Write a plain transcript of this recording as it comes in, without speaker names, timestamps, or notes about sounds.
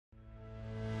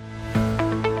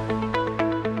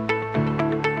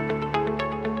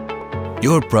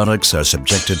Your products are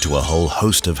subjected to a whole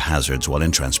host of hazards while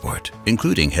in transport,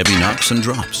 including heavy knocks and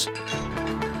drops.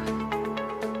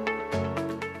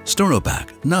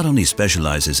 Storopack not only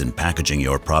specializes in packaging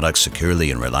your products securely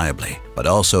and reliably, but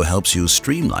also helps you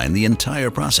streamline the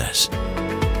entire process.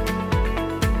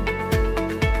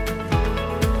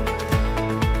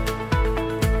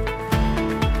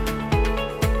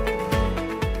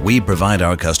 We provide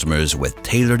our customers with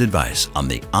tailored advice on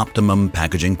the optimum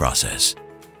packaging process.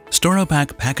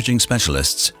 Storopack packaging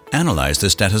specialists analyze the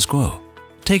status quo,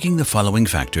 taking the following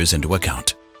factors into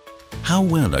account. How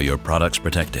well are your products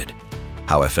protected?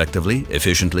 How effectively,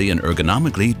 efficiently, and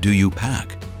ergonomically do you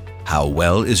pack? How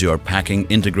well is your packing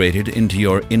integrated into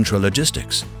your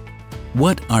intralogistics?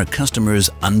 What are customers'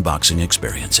 unboxing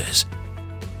experiences?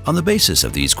 On the basis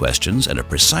of these questions and a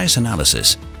precise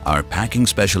analysis, our packing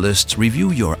specialists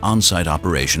review your on-site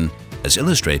operation as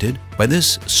illustrated by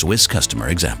this Swiss customer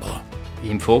example.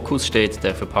 Im Fokus steht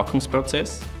der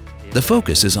Verpackungsprozess. The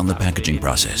focus is on the packaging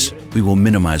process. We will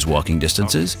minimize walking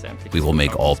distances. We will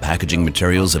make all packaging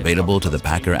materials available to the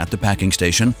packer at the packing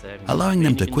station, allowing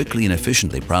them to quickly and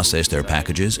efficiently process their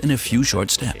packages in a few short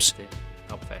steps.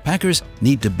 Packers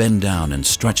need to bend down and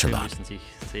stretch a lot.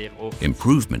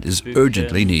 Improvement is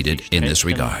urgently needed in this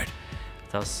regard.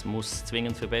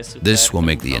 This will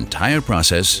make the entire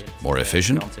process more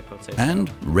efficient and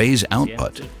raise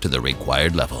output to the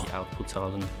required level.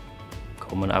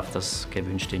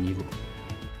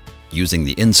 Using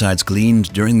the insights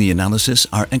gleaned during the analysis,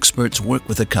 our experts work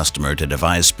with the customer to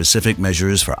devise specific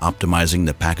measures for optimizing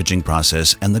the packaging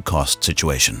process and the cost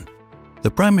situation.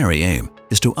 The primary aim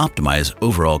is to optimize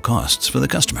overall costs for the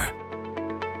customer.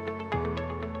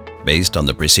 Based on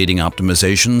the preceding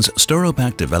optimizations,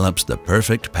 Storopack develops the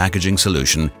perfect packaging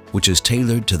solution which is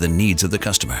tailored to the needs of the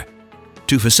customer.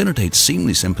 To facilitate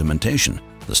seamless implementation,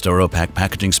 the Storopack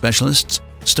packaging specialists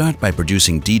start by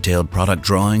producing detailed product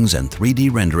drawings and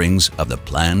 3D renderings of the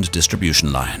planned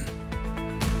distribution line.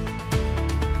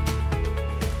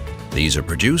 These are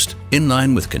produced in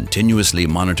line with continuously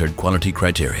monitored quality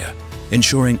criteria,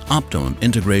 ensuring optimum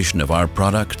integration of our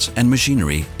products and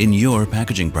machinery in your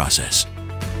packaging process.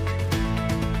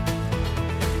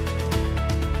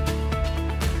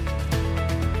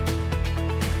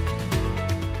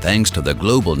 Thanks to the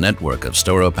global network of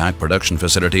Storopack production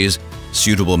facilities,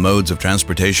 suitable modes of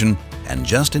transportation, and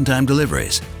just-in-time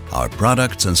deliveries, our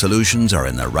products and solutions are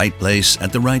in the right place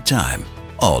at the right time,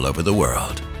 all over the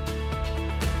world.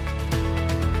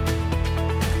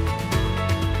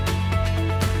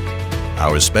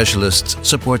 Our specialists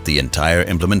support the entire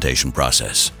implementation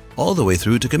process, all the way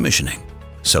through to commissioning,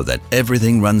 so that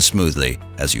everything runs smoothly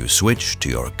as you switch to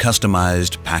your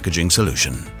customized packaging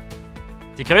solution.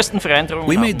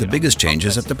 We made the biggest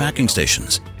changes at the packing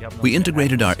stations. We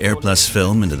integrated our AirPlus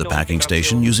film into the packing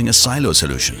station using a silo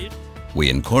solution.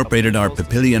 We incorporated our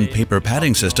Papillion paper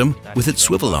padding system with its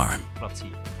swivel arm.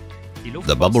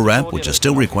 The bubble wrap, which is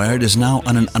still required, is now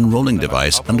on an unrolling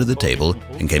device under the table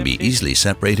and can be easily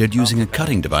separated using a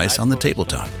cutting device on the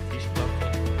tabletop.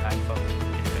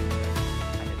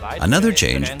 Another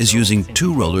change is using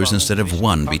 2 rollers instead of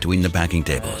 1 between the packing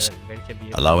tables,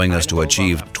 allowing us to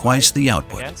achieve twice the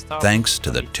output thanks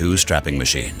to the 2 strapping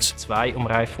machines.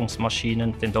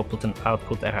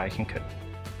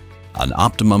 An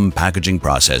optimum packaging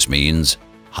process means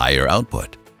higher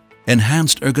output,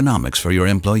 enhanced ergonomics for your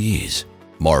employees,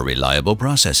 more reliable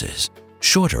processes,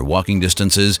 shorter walking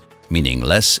distances, meaning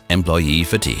less employee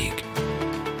fatigue.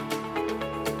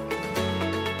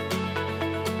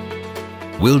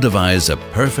 We'll devise a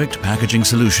perfect packaging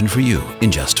solution for you in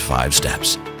just 5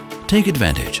 steps. Take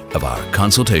advantage of our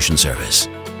consultation service.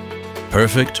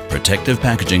 Perfect Protective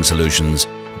Packaging Solutions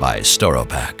by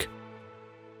Storopack.